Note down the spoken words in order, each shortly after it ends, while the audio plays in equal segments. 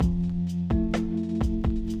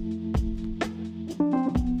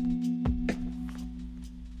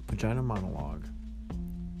Vagina Monologue.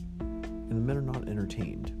 And the men are not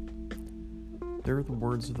entertained. There are the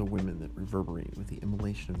words of the women that reverberate with the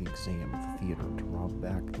immolation of the exam of the theater to rob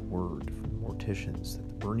back the word from the morticians that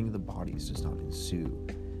the burning of the bodies does not ensue,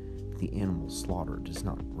 that the animal slaughter does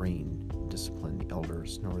not reign and discipline the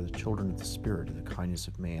elders, nor the children of the spirit of the kindness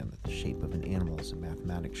of man, that the shape of an animal is a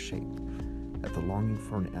mathematic shape, that the longing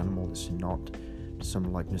for an animal is not to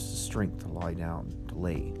some likeness to strength to lie down, to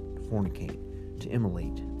lay, to fornicate, to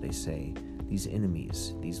immolate, they say, these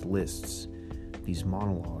enemies, these lists, these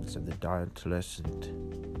monologues of the dialettescent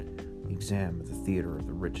exam of the theater of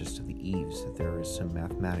the richest of the eves, that there is some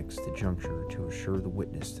mathematics at the juncture to assure the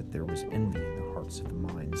witness that there was envy in the hearts of the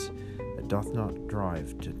minds, that doth not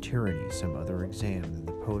drive to tyranny some other exam than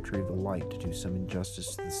the poetry of the light to do some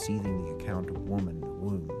injustice to the seething the account of woman in the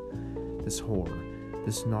womb. This whore,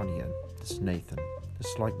 this Nadia, this Nathan,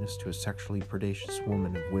 this likeness to a sexually predacious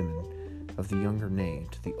woman of women, of the younger nay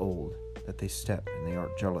to the old, that they step and they are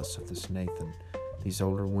jealous of this Nathan, these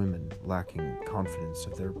older women lacking confidence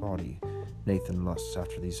of their body. Nathan lusts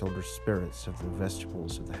after these older spirits of the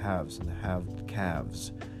vestibules of the halves and the halved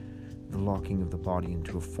calves, the locking of the body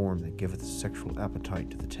into a form that giveth sexual appetite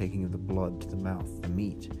to the taking of the blood to the mouth, the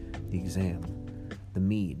meat, the exam, the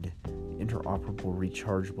mead, the interoperable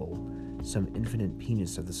rechargeable, some infinite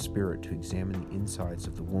penis of the spirit to examine the insides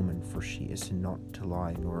of the woman, for she is not to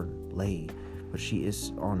lie nor lay, but she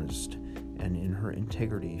is honest, and in her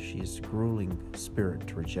integrity she is the grueling spirit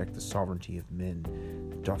to reject the sovereignty of men,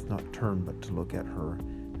 that doth not turn but to look at her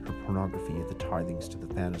pornography of the tithings to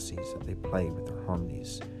the fantasies that they play with their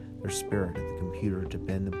harmonies, their spirit at the computer to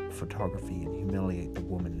bend the photography and humiliate the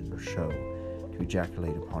woman in her show, to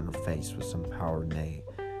ejaculate upon her face with some power, nay,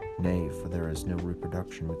 for there is no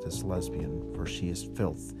reproduction with this lesbian, for she is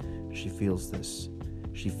filth, she feels this,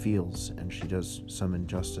 she feels, and she does some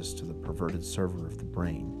injustice to the perverted server of the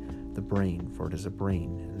brain, for it is a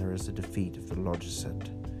brain, and there is a defeat of the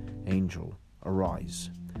logicet. Angel,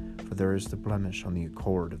 arise, for there is the blemish on the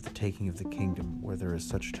accord of the taking of the kingdom, where there is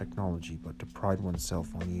such technology but to pride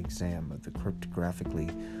oneself on the exam of the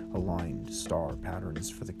cryptographically aligned star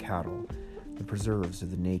patterns for the cattle, the preserves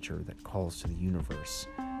of the nature that calls to the universe.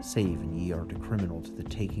 Save, and ye are decriminal to the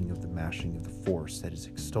taking of the mashing of the force that is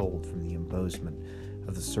extolled from the embosement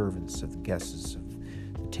of the servants of the guesses of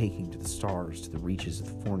the taking to the stars, to the reaches of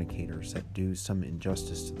the fornicators that do some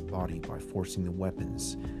injustice to the body by forcing the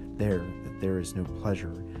weapons, that there is no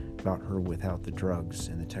pleasure about her without the drugs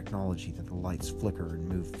and the technology that the lights flicker and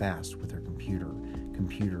move fast with her computer,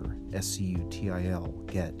 SCUTIL,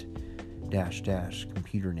 get, --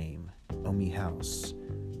 computer name, Omi House,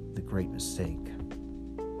 the great mistake.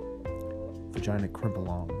 Vagina crimp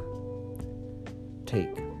along.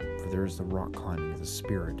 Take, for there is the rock climbing of the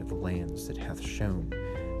spirit of the lands that hath shown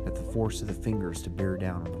that the force of the fingers to bear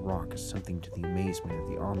down on the rock is something to the amazement of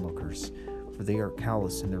the onlookers, for they are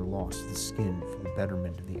callous in their loss of the skin for the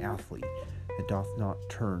betterment of the athlete, that doth not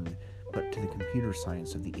turn but to the computer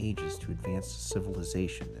science of the ages to advance the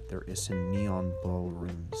civilization that there is in neon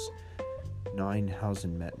ballrooms. 9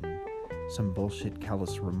 Hausenmetten, some bullshit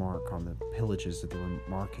callous remark on the pillages of the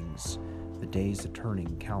remarkings, the days a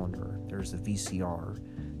turning calendar, there is the VCR,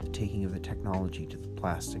 the taking of the technology to the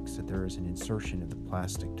plastics, that there is an insertion of the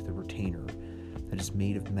plastic to the retainer that is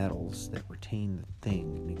made of metals that retain the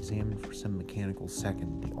thing and examine for some mechanical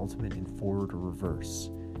second the ultimate in forward or reverse.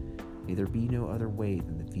 May there be no other way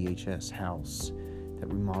than the VHS house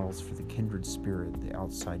that remodels for the kindred spirit the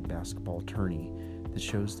outside basketball tourney, that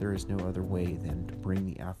shows there is no other way than to bring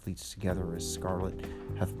the athletes together, as Scarlet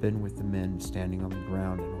hath been with the men standing on the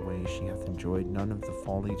ground in a way she hath enjoyed none of the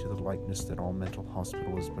folly to the likeness that all mental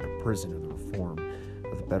hospital is but a prison of the reform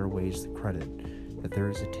of the better ways the credit, that there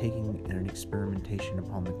is a taking and an experimentation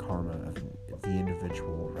upon the karma of the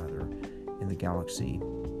individual, in the galaxy,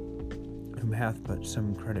 whom hath but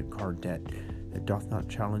some credit card debt, that doth not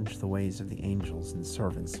challenge the ways of the angels and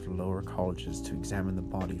servants of the lower colleges to examine the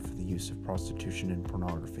body for the use of prostitution and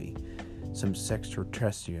pornography, some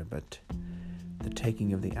sextortrestia, but the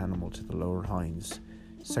taking of the animal to the lower hinds,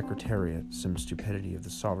 secretariat, some stupidity of the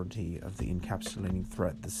sovereignty of the encapsulating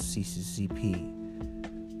threat, the CCCP,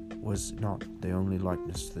 was not the only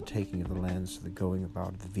likeness to the taking of the lands to the going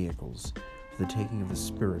about of the vehicles, to the taking of the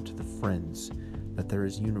spirit to the friends, that there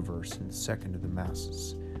is universe in the second of the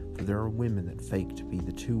masses. For there are women that fake to be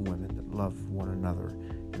the two women that love one another,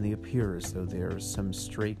 and they appear as though there is some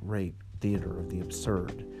straight rape theater of the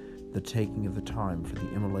absurd, the taking of the time for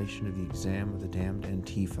the immolation of the exam of the damned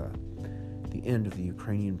Antifa, the end of the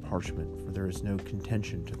Ukrainian parchment, for there is no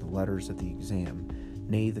contention to the letters of the exam,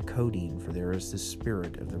 nay, the codeine, for there is the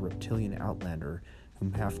spirit of the reptilian outlander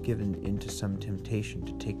whom hath given into some temptation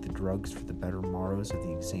to take the drugs for the better morrows of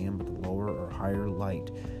the exam of the lower or higher light,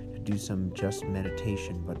 to do some just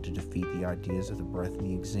meditation, but to defeat the ideas of the breath in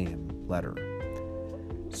the exam. Letter.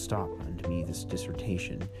 Stop unto me this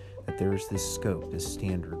dissertation, that there is this scope, this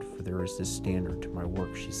standard, for there is this standard to my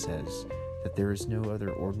work, she says, that there is no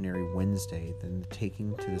other ordinary Wednesday than the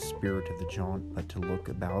taking to the spirit of the jaunt, but to look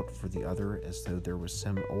about for the other as though there was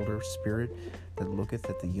some older spirit that looketh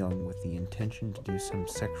at the young with the intention to do some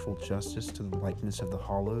sexual justice to the likeness of the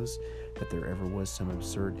hollows, that there ever was some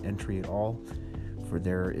absurd entry at all. For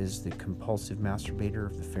there is the compulsive masturbator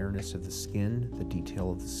of the fairness of the skin, the detail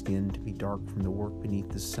of the skin to be dark from the work beneath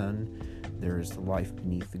the sun. There is the life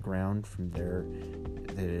beneath the ground, from there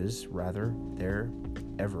there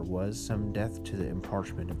ever was some death to the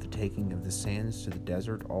imparchment of the taking of the sands to the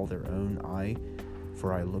desert, all their own.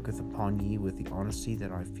 For I looketh upon ye with the honesty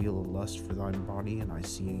that I feel a lust for thine body, and I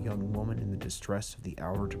see a young woman in the distress of the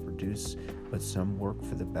hour to produce but some work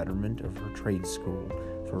for the betterment of her trade school.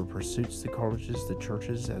 For her pursuits the colleges, the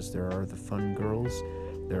churches, as there are the fun girls,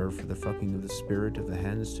 there for the fucking of the spirit of the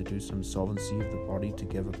hands, to do some solvency of the body, to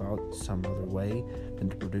give about some other way, than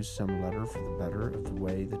to produce some letter for the better of the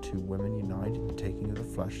way the two women unite in the taking of the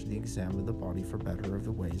flesh, the exam of the body for better of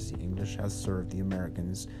the ways the English has served the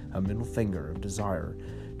Americans a middle finger of desire,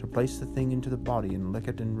 to place the thing into the body and lick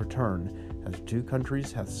it in return, as the two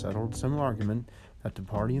countries hath settled some argument, that to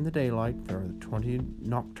party in the daylight, there are the 20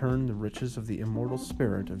 nocturne, the riches of the immortal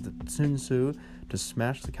spirit of the Sun Tzu, to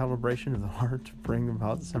smash the calibration of the heart, to bring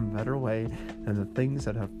about some better way than the things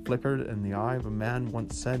that have flickered in the eye of a man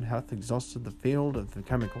once said hath exhausted the field of the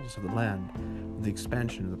chemicals of the land. The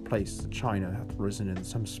expansion of the place, the China, hath risen in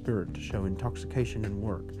some spirit to show intoxication and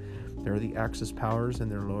work. There are the Axis powers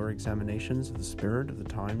and their lower examinations of the spirit of the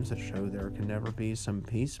times that show there can never be some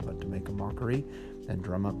peace but to make a mockery, and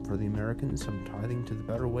drum up for the Americans some tithing to the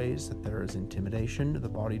better ways, that there is intimidation of the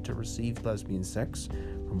body to receive lesbian sex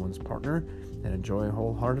from one's partner, and enjoy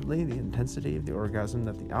wholeheartedly the intensity of the orgasm,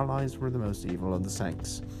 that the Allies were the most evil of the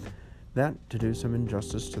Saints. That to do some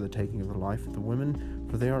injustice to the taking of the life of the women,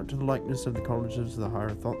 for they are to the likeness of the colleges of the higher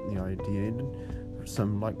thought and the ideated, for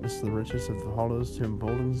some likeness to the riches of the hollows, to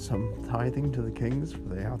embolden some tithing to the kings,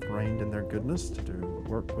 for they hath reigned in their goodness to do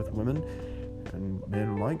work with women and men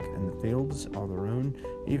alike, and the fields are their own,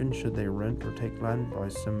 even should they rent or take land by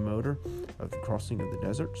some motor of the crossing of the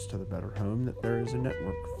deserts to the better home, that there is a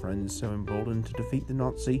network of friends so emboldened to defeat the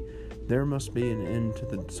Nazi. There must be an end to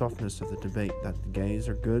the softness of the debate, that the gays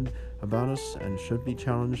are good about us and should be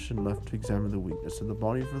challenged and left to examine the weakness of the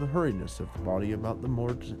body for the hurriedness of the body about the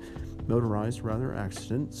motorized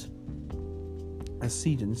accidents,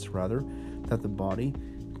 that the body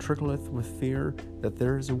trickleth with fear, that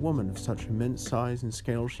there is a woman of such immense size and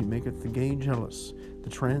scale she maketh the gay jealous, the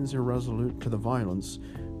trans irresolute to the violence,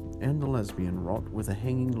 and the lesbian wrought with a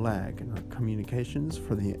hanging lag in her communications.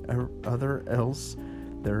 For the other else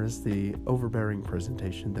there is the overbearing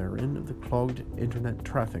presentation therein of the clogged internet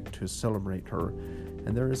traffic to celebrate her,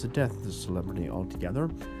 and there is a death of the celebrity altogether,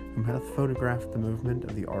 whom hath photographed the movement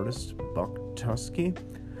of the artist Buck-Tusky.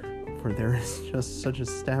 For there is just such a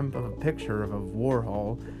stamp of a picture of a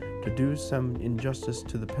Warhol to do some injustice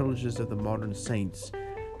to the pillages of the modern saints,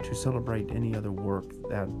 to celebrate any other work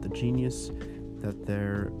that the genius that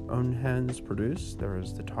their own hands produce. There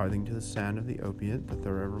is the tithing to the sand of the opiate, that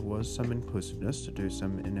there ever was some inclusiveness to do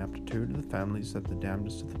some inaptitude of the families, that the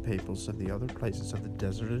damnedest of the peoples of the other places of the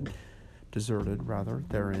deserted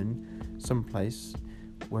therein some place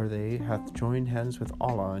where they hath joined hands with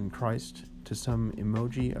Allah and Christ, to some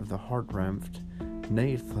emoji of the heart-ramped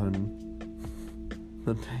Nathan,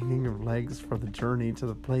 the taking of legs for the journey to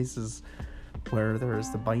the places where there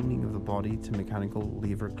is the binding of the body to mechanical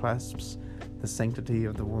lever clasps, the sanctity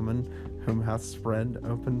of the woman whom hath spread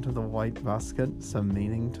open to the white basket some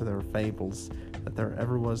meaning to their fables, that there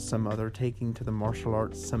ever was some other taking to the martial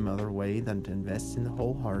arts some other way than to invest in the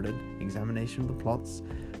wholehearted examination of the plots,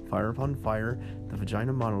 fire upon fire, the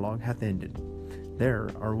Vagina Monologue hath ended. There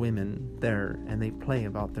are women there, and they play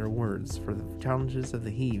about their words, for the challenges of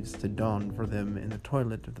the heaves to dawn for them in the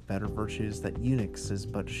toilet of the better virtues, that eunuchs is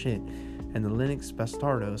but shit, and the Linux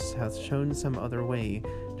Bastardos hath shown some other way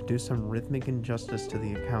to do some rhythmic injustice to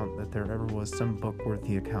the account, that there ever was some book worth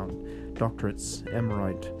the account. Doctorates,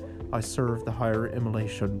 Emerite, I serve the higher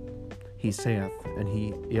immolation, he saith, and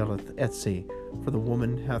he yelleth Etsy, for the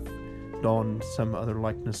woman hath dawned some other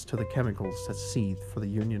likeness to the chemicals that seethe for the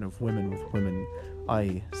union of women with women,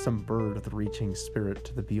 aye, some bird of the reaching spirit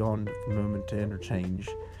to the beyond of the moment to interchange.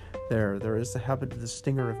 There is the habit of the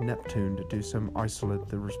stinger of Neptune to do some isolate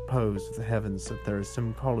the repose of the heavens, that there is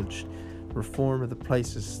some college reform of the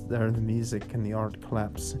places, there the music and the art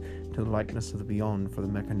collapse to the likeness of the beyond for the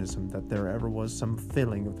mechanism, that there ever was some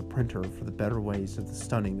filling of the printer for the better ways of the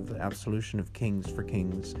stunning of the absolution of kings for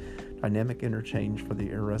kings, dynamic interchange for the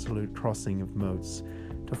irresolute crossing of motes,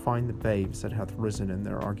 to find the babes that hath risen in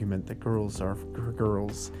their argument that girls are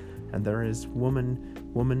girls, and there is woman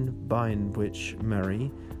by in which marry,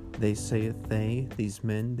 they saith they, these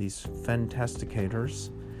men, these fantasticators,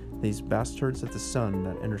 these bastards of the sun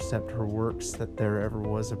that intercept her works, that there ever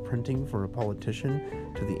was a printing for a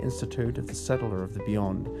politician, to the institute of the settler of the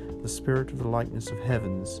beyond, the spirit of the likeness of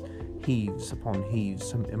heavens, heaves upon heaves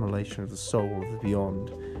some immolation of the soul of the beyond,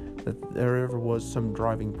 that there ever was some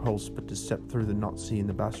driving pulse but to step through the Nazi and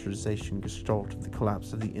the bastardization gestalt of the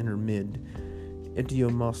collapse of the inner mid,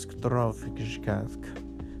 idiomosk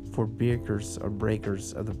drafikask, for breakers are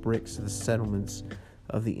breakers of the bricks of the settlements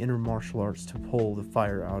of the inner martial arts to pull the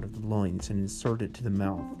fire out of the loins and insert it to the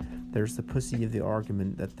mouth. There's the pussy of the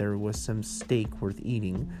argument that there was some steak worth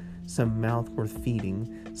eating, some mouth worth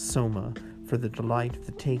feeding, soma, for the delight of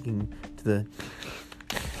the taking to the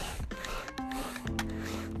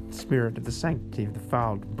spirit of the sanctity of the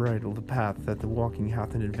foul to bridle the path that the walking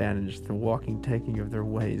hath an advantage, the walking taking of their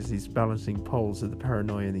ways, these balancing poles of the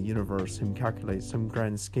paranoia in the universe, whom calculate some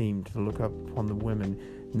grand scheme to look up upon the women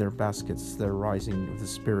in their baskets, their rising of the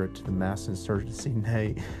spirit to the mass insurgency,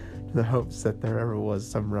 nay, to the hopes that there ever was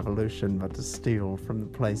some revolution, but to steal from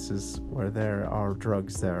the places where there are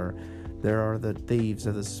drugs there are the thieves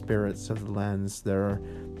of the spirits of the lands, there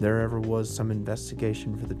ever was some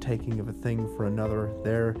investigation for the taking of a thing for another,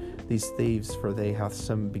 there these thieves, for they hath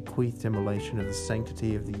some bequeathed immolation of the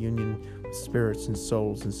sanctity of the union with spirits and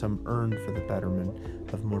souls, and some earned for the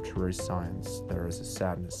betterment of mortuary science. There is a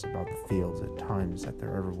sadness about the fields at times, that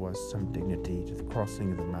there ever was some dignity to the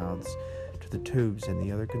crossing of the mouths, to the tubes and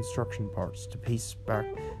the other construction parts, to piece back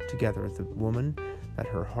together the woman that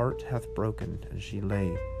her heart hath broken as she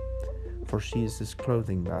lay. For she is this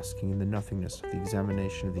clothing basking in the nothingness of the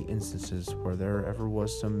examination of the instances where there ever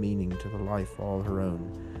was some meaning to the life all her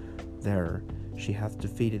own. There she hath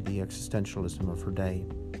defeated the existentialism of her day.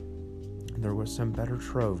 And there was some better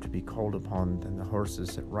trove to be called upon than the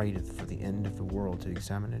horses that rideth for the end of the world to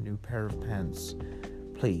examine a new pair of pants,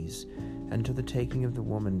 please, and to the taking of the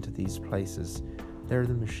woman to these places. There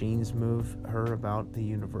the machines move her about the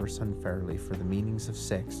universe unfairly for the meanings of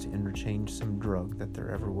sex to interchange some drug, that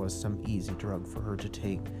there ever was some easy drug for her to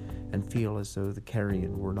take and feel as though the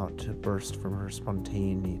carrion were not to burst from her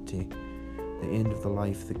spontaneity. The end of the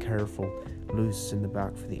life, the careful, loose in the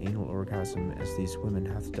back for the anal orgasm, as these women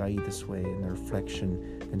hath died this way in their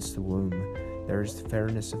flexion against the womb. There is the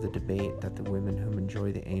fairness of the debate, that the women whom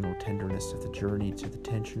enjoy the anal tenderness of the journey to the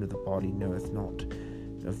tension of the body knoweth not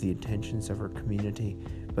of the intentions of her community,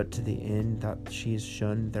 but to the end that she is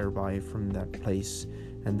shunned thereby from that place,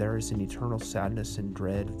 and there is an eternal sadness and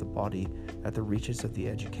dread of the body, that the reaches of the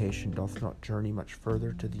education doth not journey much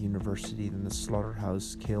further to the university than the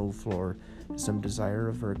slaughterhouse kill floor, some desire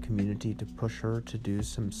of her community to push her to do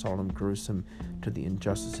some solemn gruesome to the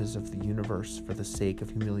injustices of the universe for the sake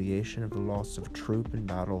of humiliation of the loss of troop in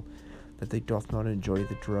battle, that they doth not enjoy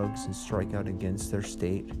the drugs and strike out against their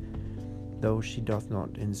state, though she doth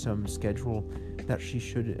not in some schedule that she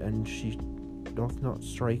should, and she doth not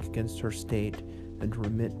strike against her state, and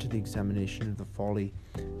remit to the examination of the folly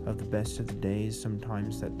of the best of the days,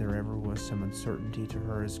 sometimes that there ever was some uncertainty to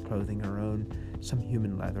her as clothing her own, some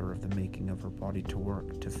human leather of the making of her body to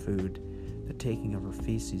work, to food, the taking of her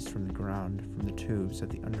feces from the ground, from the tubes of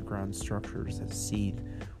the underground structures that seethe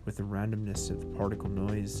with the randomness of the particle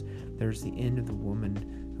noise. There is the end of the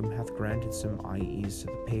woman whom hath granted some IEs to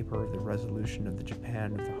the paper of the resolution of the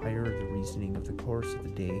Japan of the higher the reasoning of the course of the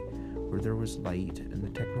day, where there was light, and the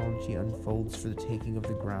technology unfolds for the taking of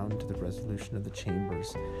the ground to the resolution of the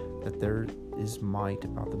chambers, that there is might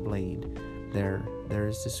about the blade. There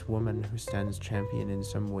is this woman who stands champion in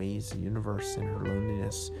some ways the universe in her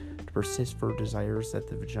loneliness, to persist for desires that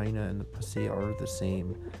the vagina and the pussy are the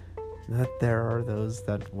same, that there are those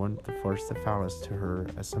that want to force the phallus to her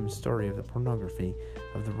as some story of the pornography,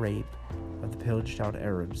 of the rape, of the pillaged out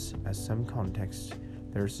Arabs, as some context.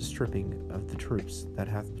 There is the stripping of the troops that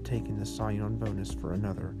hath taken the sign-on bonus for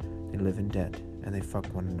another. They live in debt, and they fuck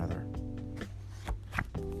one another.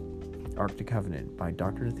 Ark the Covenant by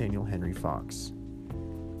Dr. Nathaniel Henry Fox.